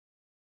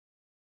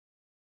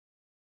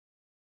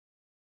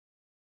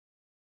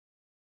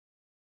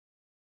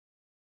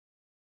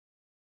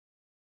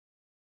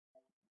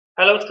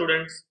Hello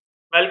students,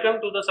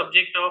 welcome to the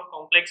subject of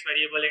complex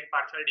variable and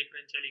partial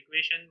differential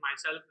equation.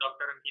 Myself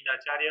Dr. Ankit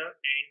Acharya,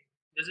 and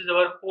this is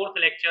our fourth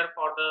lecture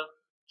for the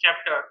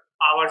chapter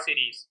power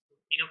series.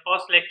 In the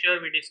first lecture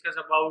we discuss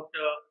about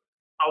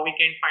how we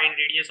can find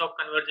radius of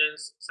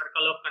convergence,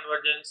 circle of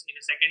convergence. In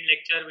the second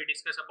lecture we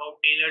discuss about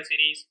Taylor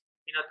series.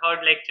 In a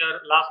third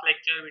lecture, last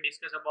lecture, we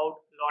discuss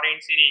about Laurent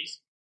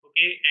series.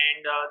 Okay,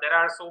 and there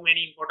are so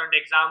many important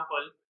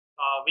examples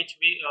which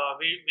we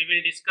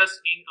will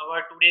discuss in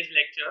our today's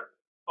lecture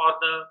for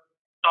the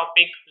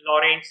topic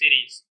Laurent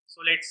series. So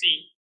let's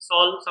see,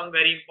 solve some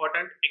very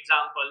important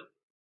example.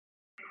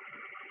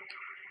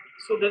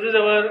 So this is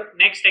our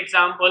next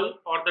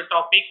example for the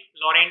topic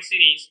Laurent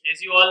series.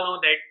 As you all know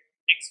that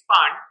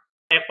expand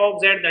f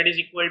of z, that is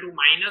equal to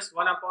minus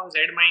 1 upon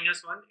z minus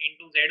 1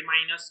 into z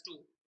minus 2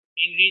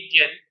 in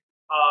region.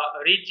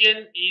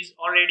 Region is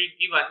already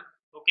given.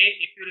 Okay,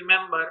 if you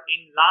remember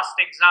in last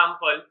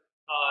example,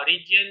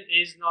 regions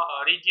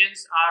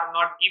are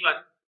not given,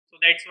 so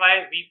that's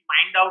why we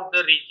find out the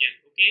region.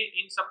 Okay,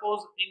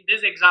 in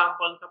this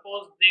example,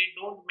 suppose they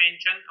don't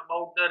mention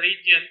about the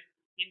region.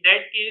 In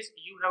that case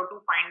you have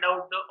to find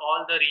out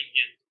all the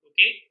regions.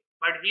 Okay,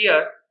 but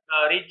here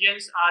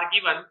regions are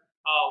given.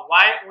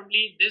 Why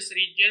only this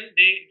region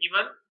they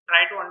given?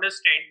 Try to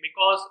understand,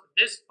 because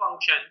this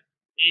function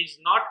is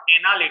not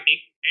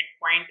analytic at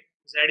point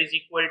z is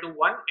equal to 1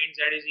 and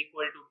z is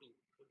equal to 2.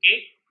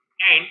 Okay,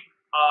 and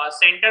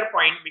center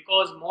point,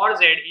 because mod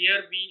z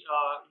here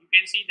you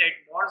can see that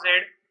mod z,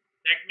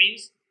 that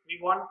means we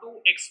want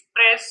to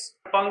express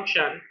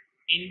function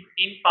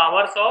in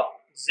powers of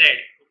z.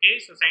 Okay,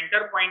 so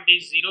center point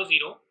is 0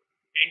 0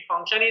 and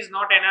function is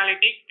not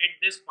analytic at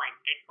this point,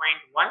 at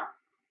point 1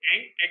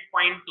 and at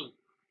point 2.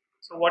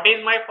 So what is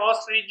my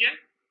first region?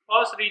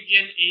 First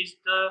region is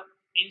the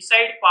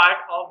inside part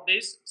of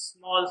this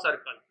small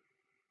circle.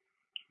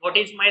 What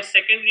is my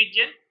second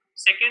region?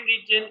 Second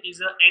region is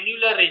an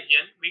annular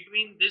region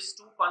between these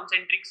two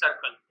concentric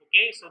circles.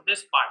 Okay, so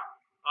this part,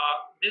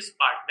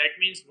 that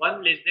means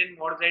 1 less than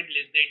mod z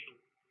less than 2.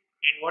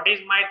 And what is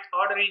my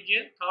third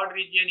region? Third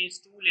region is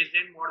 2 less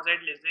than mod z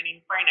less than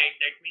infinite.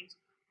 That means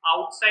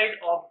outside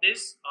of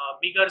this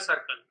bigger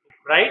circle,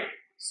 right?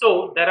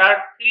 So there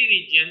are three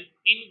regions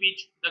in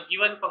which the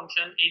given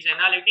function is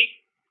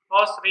analytic.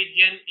 First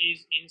region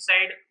is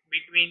inside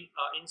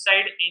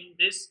in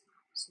this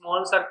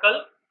small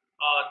circle.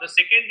 The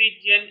second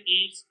region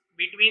is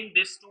between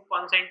these two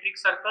concentric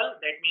circle,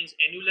 that means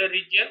annular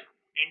region,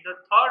 and the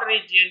third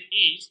region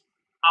is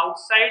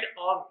outside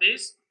of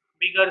this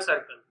bigger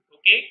circle.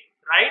 Okay,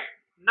 right?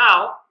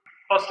 Now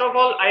first of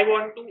all I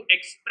want to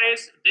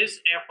express this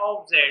f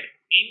of z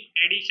in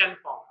addition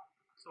form.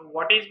 So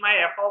what is my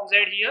f of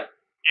z here?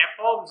 F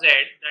of z,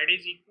 that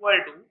is equal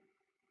to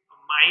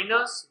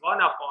minus 1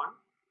 upon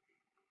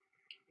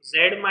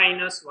z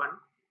minus 1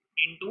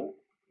 into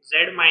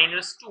z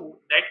minus 2,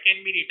 that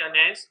can be written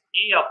as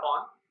a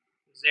upon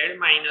z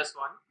minus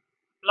 1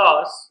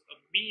 plus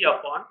b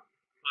upon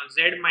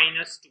z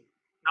minus 2.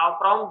 Now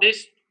from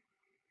this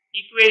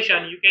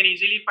equation you can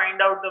easily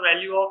find out the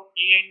value of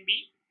a and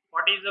b.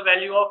 What is the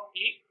value of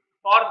a?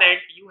 For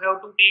that you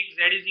have to take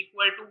z is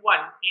equal to 1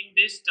 in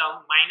this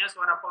term, minus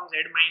 1 upon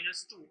z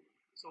minus 2.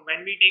 So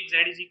when we take z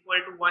is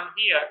equal to 1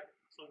 here,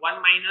 so 1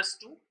 minus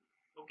 2,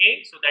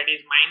 okay, so that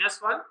is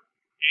minus 1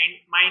 and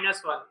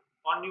minus 1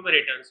 on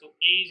numerator. So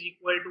a is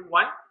equal to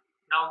 1.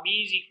 Now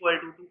b is equal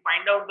to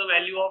find out the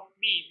value of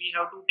b, we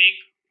have to take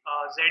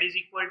z is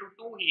equal to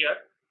 2 here.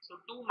 So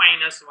 2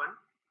 minus 1,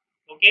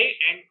 okay,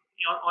 and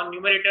on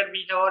numerator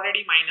we have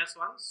already minus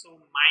 1,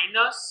 so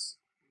minus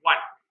 1,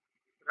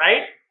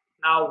 right?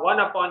 Now 1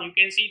 upon, you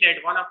can see that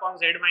 1 upon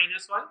z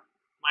minus 1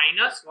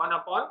 minus 1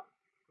 upon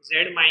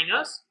z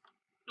minus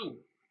 2.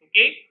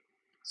 Okay,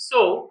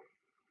 so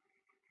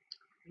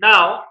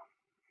now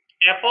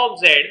f of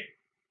z,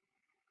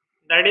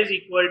 that is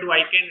equal to,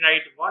 I can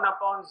write 1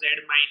 upon z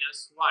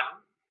minus 1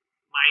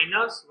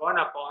 minus 1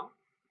 upon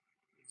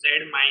z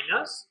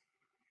minus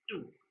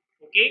 2.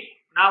 Okay,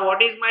 now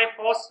what is my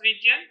first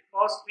region?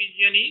 First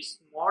region is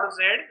mod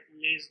z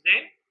less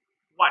than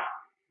 1,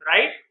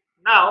 right?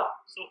 Now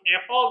so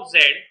f of z,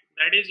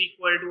 that is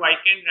equal to, I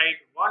can write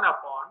 1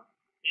 upon,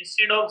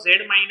 instead of z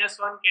minus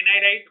 1 can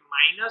I write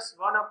minus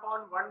 1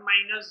 upon 1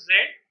 minus z,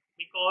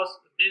 because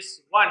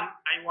this 1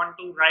 I want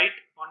to write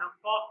on a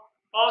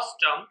first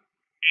term,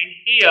 and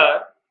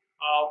here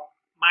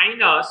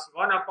minus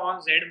 1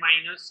 upon z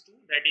minus 2,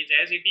 that is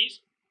as it is.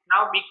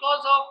 Now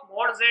because of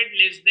mod z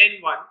less than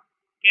 1,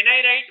 can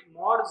I write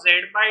mod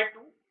z by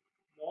 2?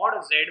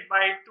 Mod z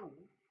by 2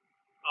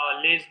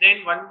 less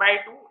than 1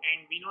 by 2, and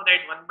we know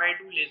that 1 by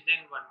 2 less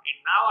than 1. And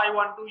now I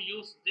want to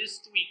use these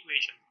two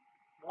equations,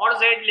 mod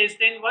z less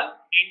than 1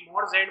 and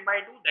mod z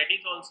by 2, that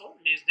is also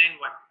less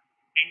than 1.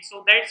 And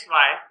so that's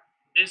why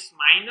this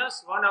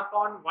minus 1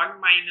 upon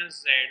 1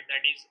 minus z,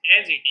 that is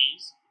as it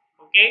is.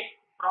 Okay,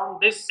 from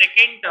this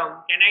second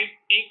term can I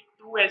take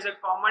 2 as a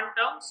common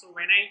term? So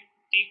when I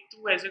take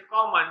 2 as a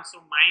common, so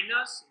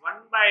minus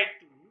 1 by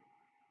 2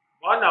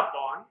 1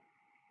 upon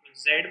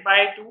z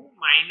by 2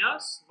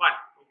 minus 1.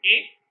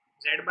 Okay,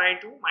 Z by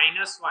 2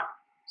 minus 1.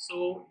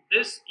 So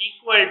this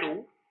equal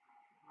to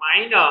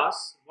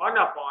minus 1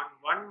 upon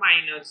 1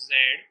 minus Z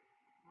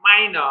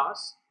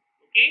minus,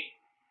 okay,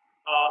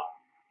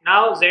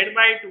 now Z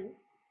by 2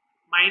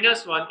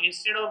 minus 1,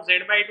 instead of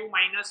Z by 2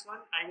 minus 1,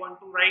 I want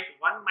to write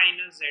 1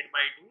 minus Z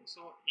by 2.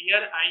 So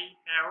here I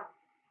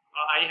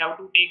have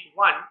to take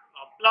 1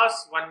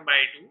 plus 1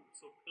 by 2.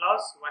 So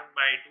plus 1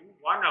 by 2,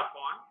 1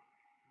 upon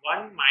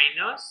 1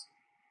 minus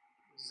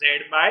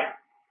Z by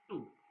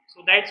 2.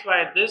 So that's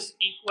why this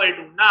equal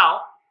to,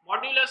 now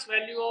modulus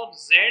value of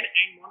Z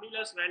and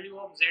modulus value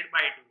of Z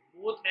by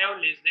 2 both have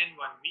less than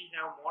 1. We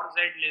have mod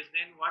Z less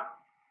than 1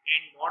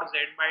 and mod Z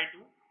by 2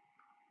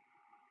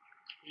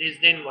 less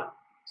than 1.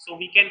 So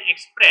we can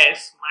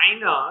express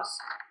minus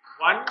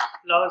 1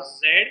 plus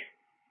Z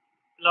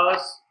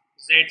plus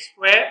Z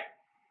square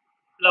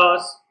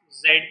plus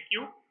Z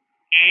cube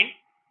and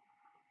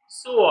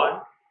so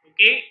on,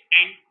 okay,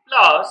 and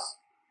plus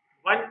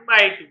 1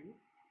 by 2,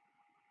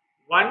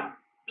 1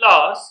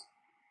 plus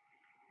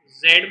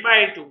Z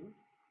by 2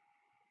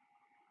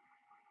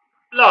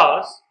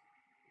 plus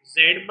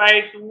Z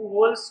by 2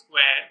 whole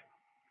square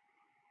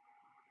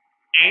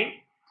and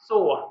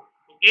so on,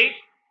 okay.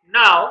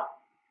 Now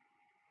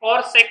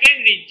for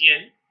second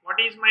region, what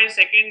is my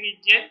second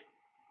region?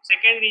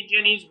 Second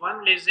region is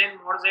 1 less than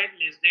mod Z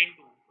less than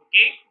 2,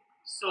 okay.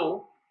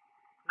 So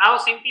now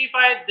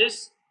simplify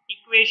this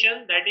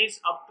equation, that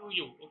is up to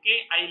you,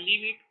 okay. I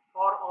leave it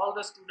for all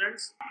the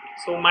students.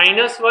 So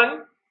minus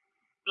 1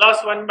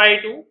 plus 1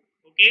 by 2,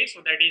 okay, so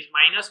that is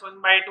minus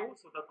 1 by 2.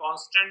 So the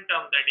constant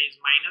term, that is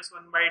minus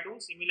 1 by 2.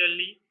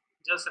 Similarly,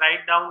 just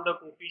write down the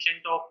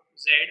coefficient of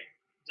Z,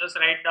 just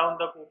write down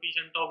the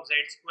coefficient of Z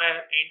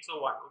square and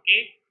so on,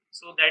 okay.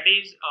 So that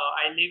is,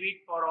 I leave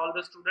it for all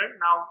the students.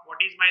 Now what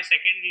is my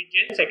second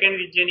region? Second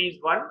region is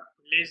 1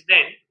 less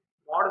than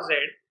mod Z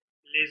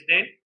less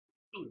than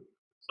 2.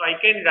 So I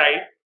can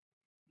write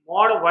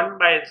mod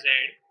 1 by Z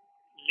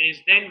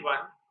less than 1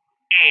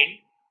 and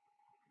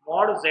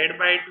mod Z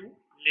by 2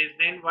 less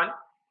than 1.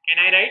 Can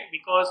I write?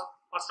 Because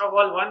first of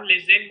all 1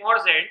 less than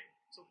mod Z.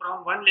 So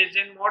from 1 less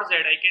than mod Z,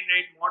 I can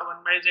write mod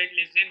 1 by Z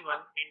less than 1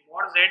 and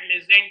mod Z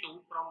less than 2.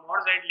 From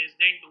mod Z less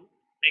than 2,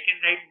 I can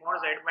write mod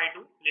Z by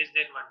 2 less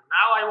than 1.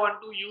 Now I want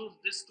to use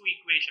this two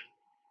equation,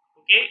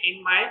 okay, in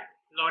my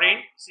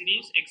Laurent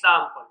series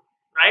example,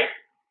 right?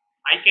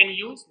 I can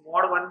use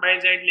mod 1 by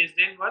Z less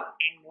than 1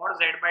 and mod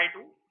Z by 2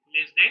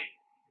 less than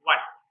 1.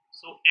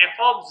 So f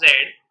of Z,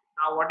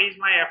 now what is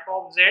my f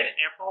of Z?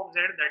 F of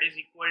Z, that is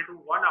equal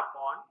to 1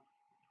 upon,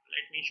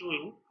 let me show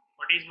you,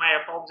 what is my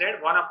f of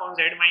Z? 1 upon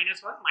Z minus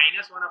 1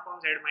 minus 1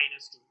 upon Z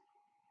minus 2.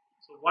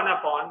 So 1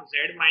 upon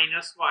Z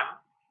minus 1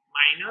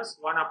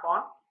 minus 1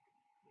 upon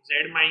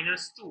Z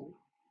minus 2.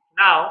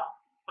 Now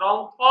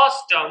from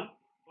first term,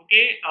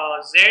 okay,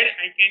 Z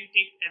I can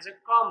take as a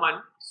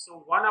common.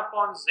 So 1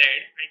 upon Z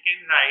I can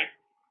write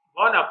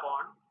 1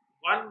 upon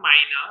 1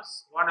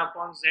 minus 1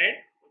 upon Z,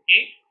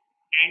 okay,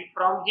 and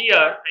from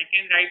here I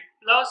can write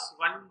plus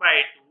 1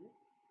 by 2,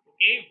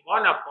 okay,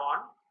 1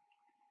 upon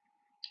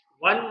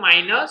 1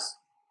 minus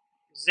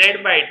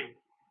Z by 2,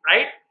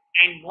 right,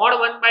 and mod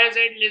 1 by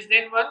Z less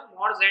than 1,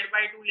 mod Z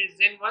by 2 less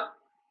than 1.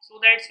 So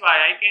that's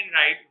why I can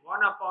write 1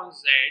 upon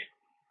Z,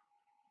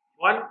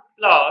 1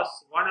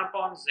 plus 1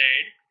 upon Z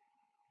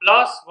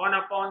plus 1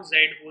 upon Z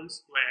whole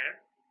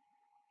square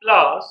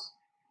plus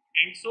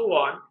and so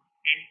on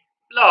and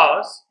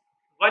plus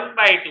 1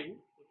 by 2,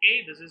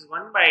 okay, this is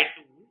 1 by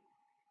 2,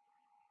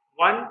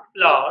 1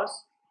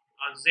 plus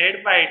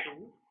Z by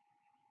 2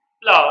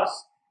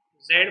 plus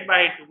Z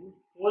by 2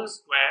 whole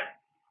square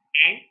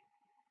and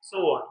so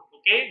on,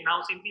 okay.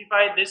 Now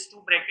simplify this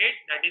two bracket,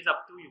 that is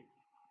up to you,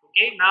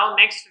 okay. Now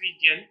next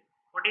region,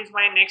 what is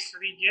my next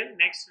region?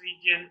 Next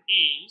region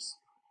is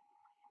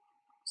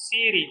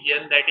C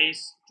region, that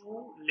is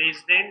 2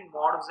 less than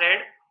mod Z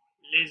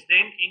less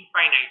than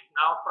infinite.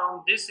 Now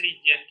from this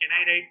region, can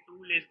I write 2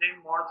 less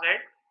than mod Z,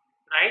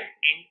 right?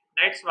 And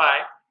that's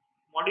why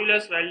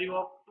modulus value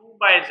of 2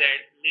 by Z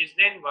less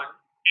than 1,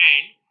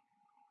 and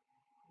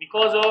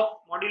because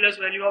of modulus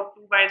value of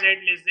 2 by Z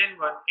less than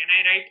 1, can I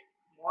write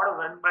mod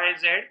 1 by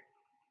Z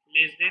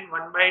less than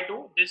 1 by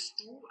 2? This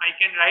 2 I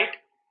can write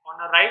on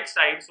the right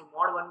side. So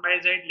mod 1 by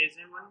Z less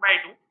than 1 by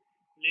 2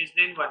 less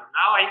than 1.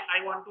 Now I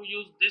want to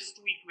use this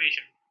two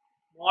equation,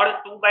 mod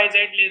 2 by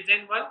Z less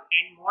than 1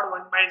 and mod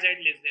 1 by Z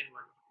less than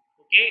 1,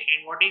 okay.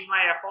 And what is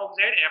my f of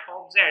Z? F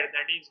of Z,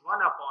 that is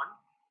 1 upon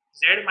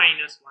Z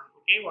minus 1,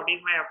 okay. What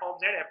is my f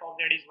of Z? F of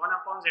Z is 1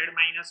 upon Z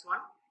minus 1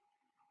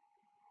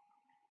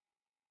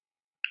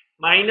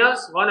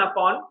 minus 1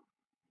 upon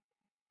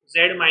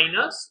Z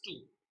minus 2.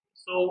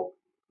 So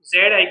Z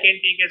I can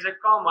take as a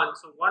common,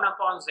 so 1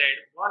 upon Z,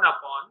 1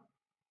 upon,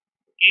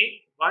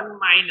 okay, 1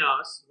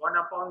 minus 1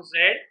 upon Z,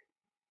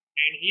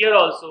 and here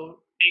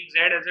also take Z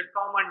as a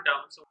common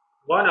term, so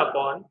 1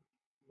 upon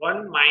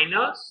 1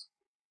 minus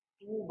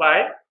 2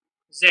 by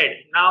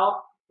Z.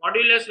 Now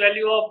modulus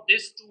value of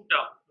this two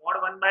term, mod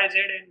 1 by Z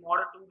and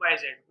mod 2 by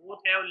Z,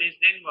 both have less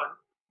than 1,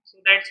 so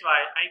that's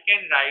why I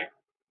can write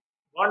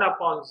 1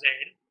 upon Z,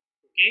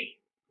 okay,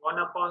 1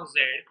 upon Z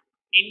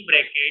in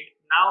bracket.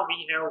 Now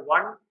we have 1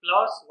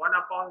 plus 1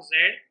 upon z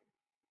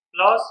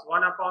plus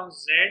 1 upon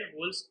z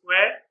whole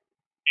square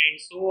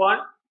and so on.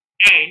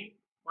 And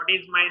what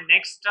is my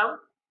next term?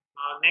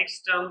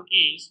 Next term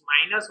is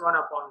minus 1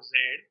 upon z.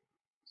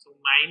 So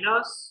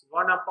minus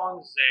 1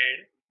 upon z,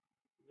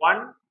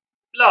 1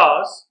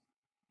 plus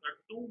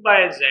 2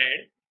 by z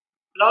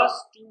plus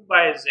 2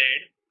 by z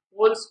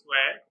whole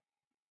square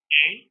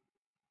and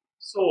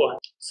so on.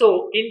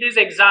 So in this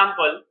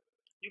example,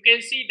 you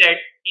can see that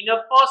in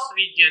a first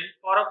region,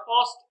 for a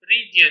first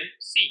region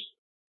C,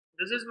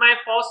 this is my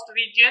first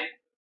region,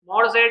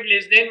 mod z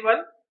less than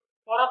 1.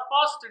 For a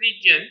first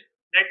region,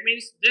 that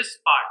means this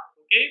part,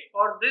 okay,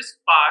 for this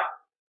part,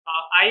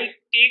 I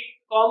take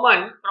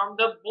common from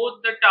the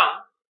both the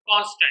term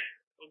constant,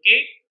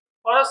 okay.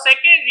 For a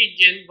second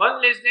region,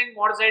 1 less than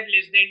mod z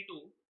less than 2,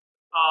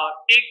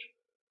 take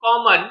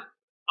common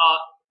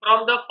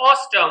from the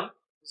first term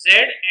z,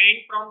 and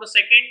from the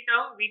second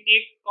term we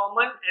take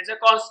common as a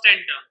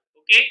constant term,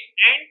 okay.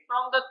 And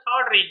from the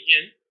third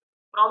region,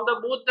 from the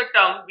both the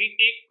term we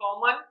take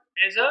common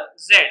as a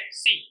z.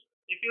 See,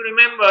 if you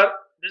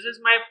remember, this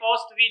is my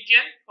first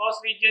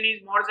region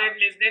is mod z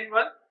less than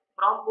 1.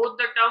 From both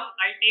the term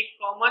I take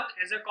common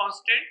as a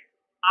constant.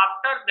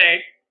 After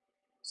that,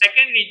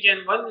 second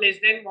region, 1 less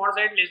than mod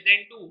z less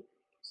than 2.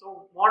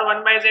 So mod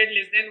 1 by z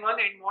less than 1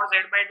 and mod z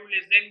by 2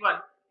 less than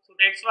 1. So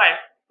that's why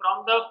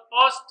from the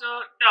first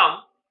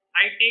term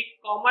I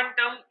take common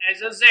term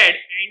as a z,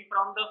 and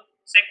from the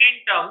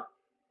second term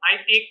I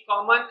take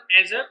common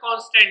as a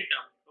constant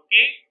term,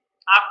 okay.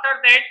 After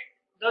that,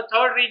 the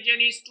third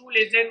region is 2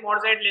 less than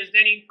mod z less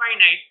than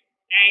infinite,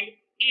 and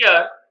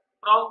here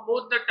from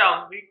both the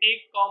term we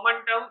take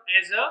common term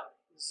as a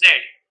z,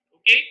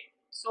 okay.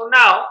 So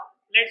now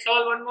let's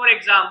solve one more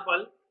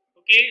example,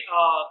 okay.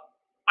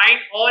 Find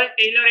all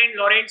Taylor and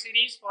Laurent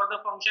series for the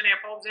function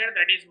f of z,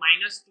 that is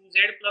minus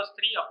 2z plus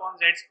 3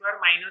 upon z square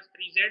minus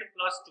 3z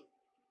plus 2.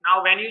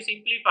 Now when you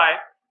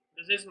simplify,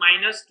 this is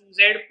minus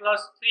 2z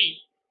plus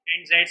 3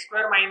 and z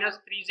square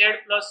minus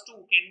 3z plus 2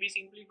 can be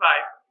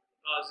simplified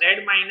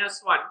z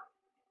minus 1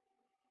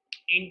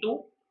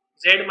 into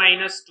z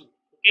minus 2,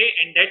 okay,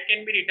 and that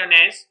can be written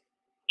as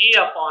a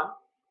upon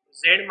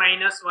z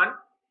minus 1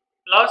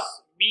 plus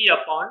b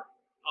upon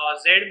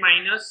z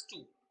minus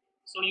 2.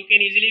 So you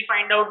can easily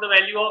find out the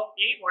value of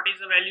a. What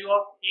is the value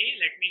of a?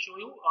 Let me show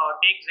you.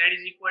 Take z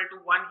is equal to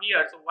 1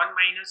 here. So 1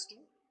 minus 2.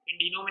 In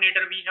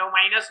denominator we have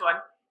minus 1.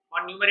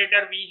 On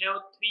numerator we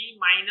have 3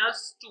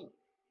 minus 2.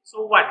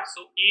 So 1.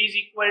 So a is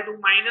equal to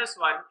minus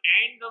 1,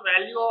 and the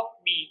value of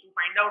b, to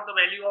find out the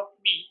value of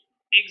b,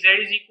 take z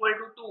is equal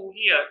to 2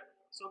 here.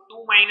 So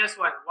 2 minus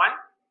 1, 1,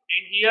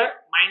 and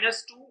here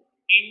minus 2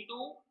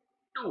 into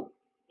 2.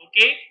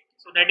 Okay.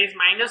 So that is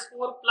minus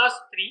 4 plus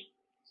 3.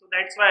 So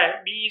that's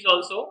why b is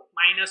also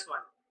minus 1.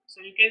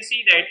 So you can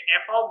see that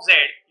f of z,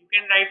 you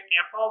can write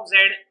f of z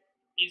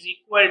is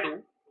equal to,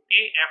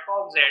 okay, f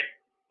of z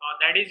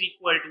that is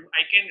equal to,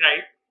 I can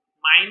write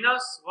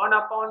minus 1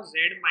 upon z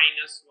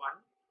minus 1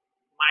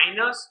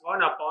 minus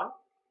 1 upon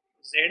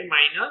z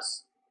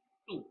minus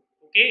 2.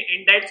 Okay,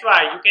 and that's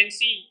why you can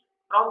see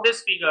from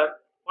this figure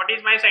what is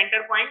my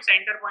center point.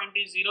 Center point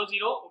is 0,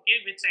 0, okay,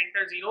 with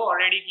center 0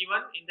 already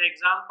given in the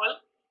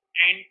example,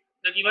 and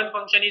the given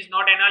function is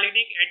not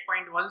analytic at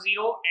point 1,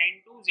 0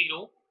 and 2,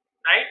 0,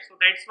 right? So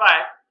that's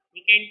why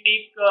we can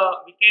take,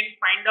 we can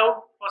find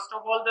out first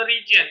of all the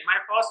region. My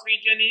first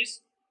region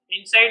is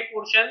inside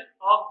portion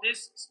of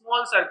this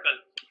small circle.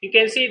 You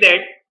can see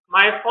that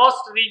my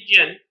first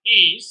region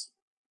is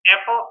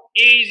f of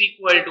a is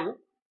equal to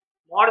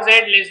mod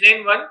z less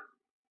than 1,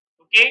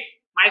 okay.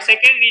 My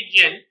second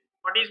region,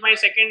 what is my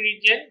second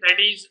region? That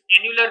is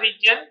annular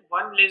region,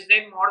 1 less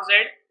than mod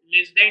z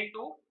less than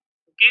 2.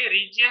 Okay,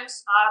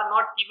 regions are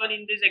not given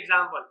in this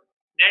example,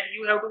 that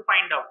you have to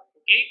find out,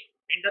 okay.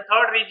 And the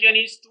third region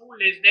is 2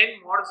 less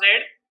than mod z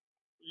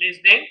less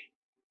than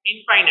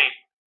infinite,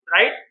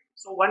 right?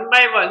 So one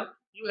by one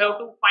you have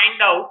to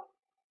find out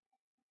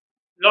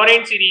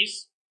Laurent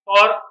series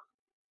for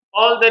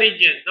all the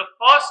regions. The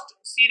first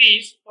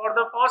series for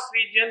the first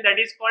region, that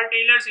is called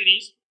Taylor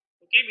series,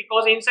 okay,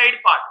 because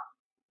inside part,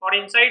 for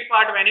inside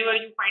part whenever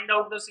you find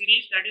out the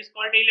series, that is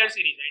called Taylor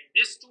series, and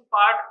these two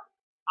part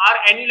are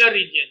annular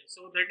region,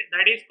 so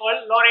that is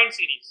called Laurent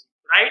series,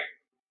 right?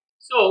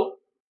 So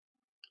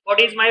what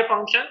is my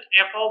function?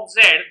 F of z,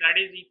 that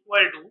is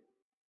equal to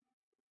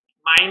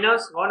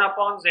minus 1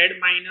 upon z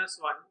minus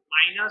 1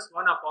 minus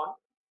 1 upon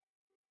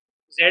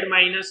z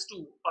minus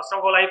 2. First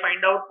of all, I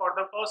find out for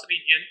the first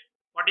region,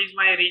 what is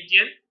my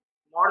region?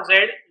 Mod z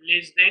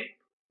less than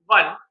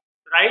 1,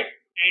 right?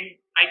 And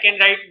I can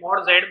write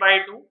mod z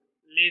by 2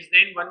 less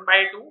than 1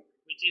 by 2,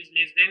 which is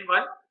less than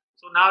 1.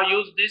 So now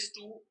use these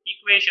two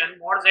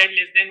equation, mod z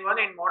less than 1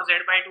 and mod z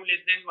by 2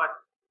 less than 1.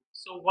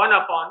 So 1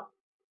 upon,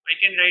 I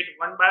can write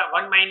 1 by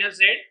 1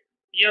 minus z.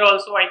 Here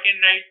also I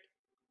can write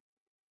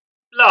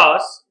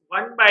plus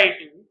 1 by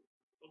 2,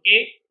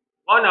 okay,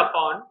 1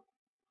 upon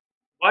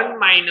 1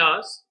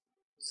 minus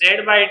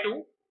z by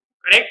 2,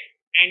 correct,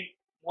 and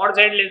mod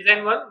z less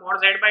than 1, mod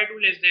z by 2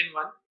 less than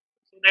 1.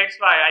 So that's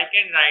why I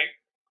can write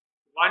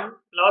 1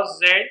 plus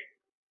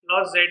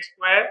z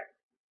square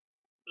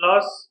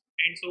plus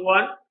and so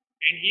on,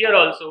 and here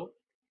also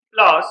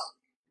plus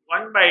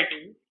 1 by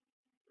 2,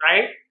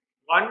 right?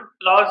 1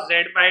 plus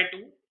z by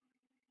 2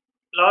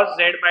 plus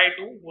z by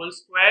 2 whole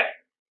square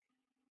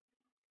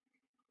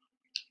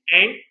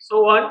and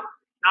so on.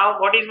 Now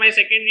what is my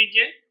second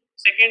region?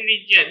 Second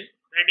region,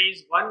 that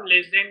is 1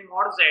 less than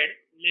mod z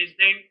less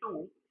than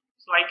 2.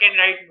 So I can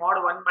write mod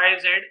 1 by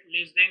z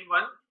less than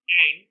 1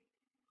 and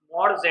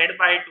mod z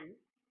by 2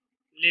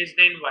 less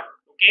than 1.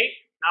 Okay.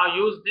 Now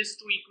use this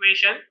two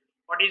equation.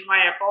 What is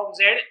my f of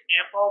z?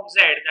 F of z,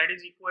 that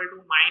is equal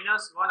to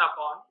minus 1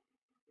 upon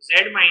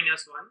z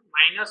minus 1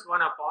 minus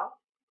 1 upon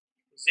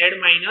z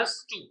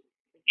minus 2.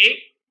 Okay.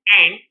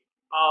 And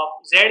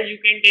z you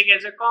can take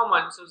as a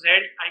common. So z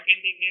I can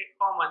take a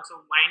common.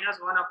 So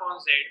minus 1 upon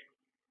z,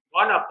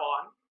 1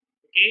 upon,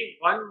 okay,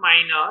 1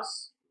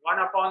 minus 1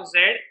 upon z,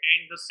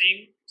 and the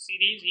same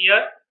series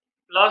here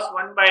plus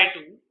 1 by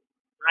 2,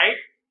 right?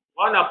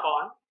 1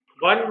 upon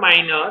 1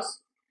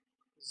 minus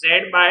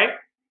z by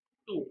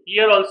 2.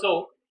 Here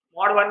also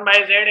mod 1 by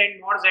z and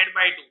mod z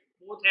by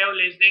 2 both have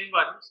less than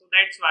 1. So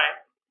that's why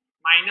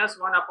minus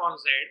 1 upon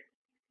z,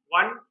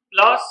 1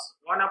 plus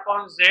 1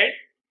 upon z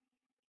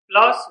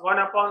plus 1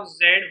 upon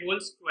z whole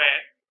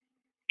square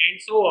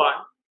and so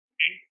on,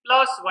 and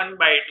plus 1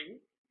 by 2.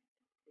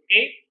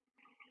 Okay,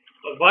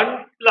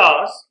 1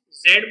 plus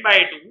z by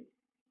 2,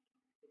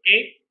 okay,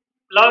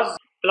 plus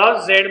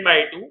z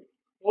by 2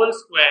 whole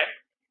square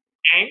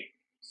and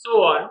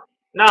so on.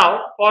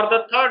 Now for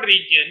the third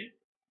region,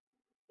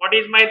 what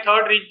is my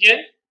third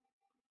region?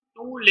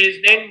 2 less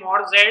than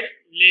mod z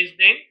less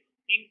than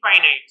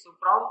infinite. So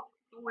from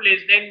 2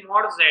 less than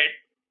mod z,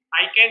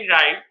 I can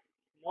write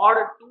mod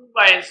 2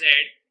 by z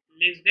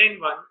less than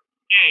 1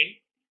 and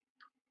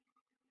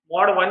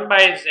mod 1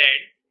 by z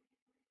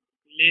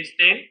less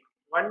than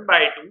 1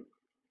 by 2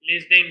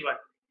 less than 1.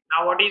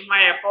 Now what is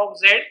my f of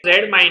z?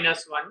 Z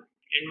minus 1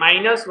 and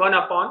minus 1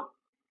 upon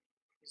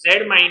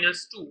z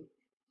minus 2.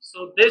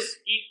 So this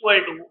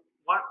equal to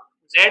 1,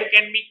 z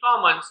can be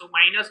common. So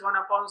minus 1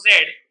 upon z,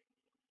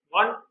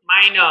 1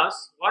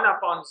 minus 1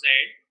 upon z,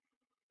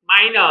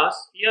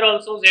 minus, here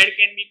also z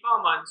can be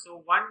common.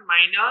 So 1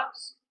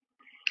 minus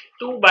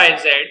 2 by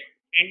z,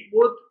 and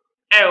both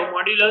have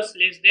modulus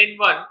less than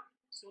 1.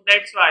 So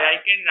that's why I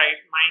can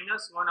write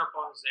minus 1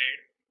 upon z,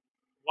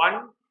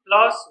 1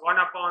 plus 1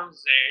 upon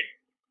z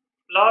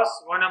plus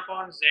 1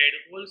 upon z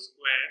whole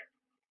square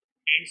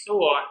and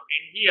so on,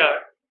 and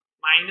here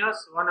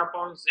minus 1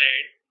 upon z,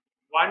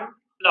 1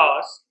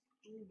 plus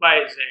 2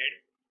 by z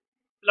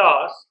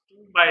plus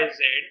 2 by z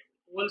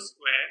whole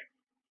square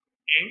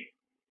and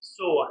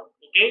so on.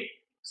 Okay.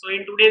 So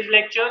in today's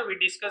lecture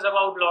we discuss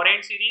about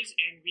Laurent series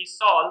and we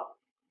solve.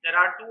 There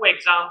are two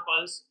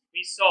examples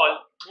we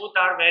solve. Both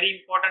are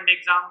very important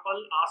example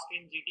asked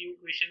in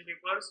GTU question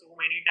paper so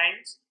many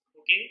times.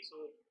 Okay.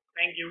 So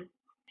thank you.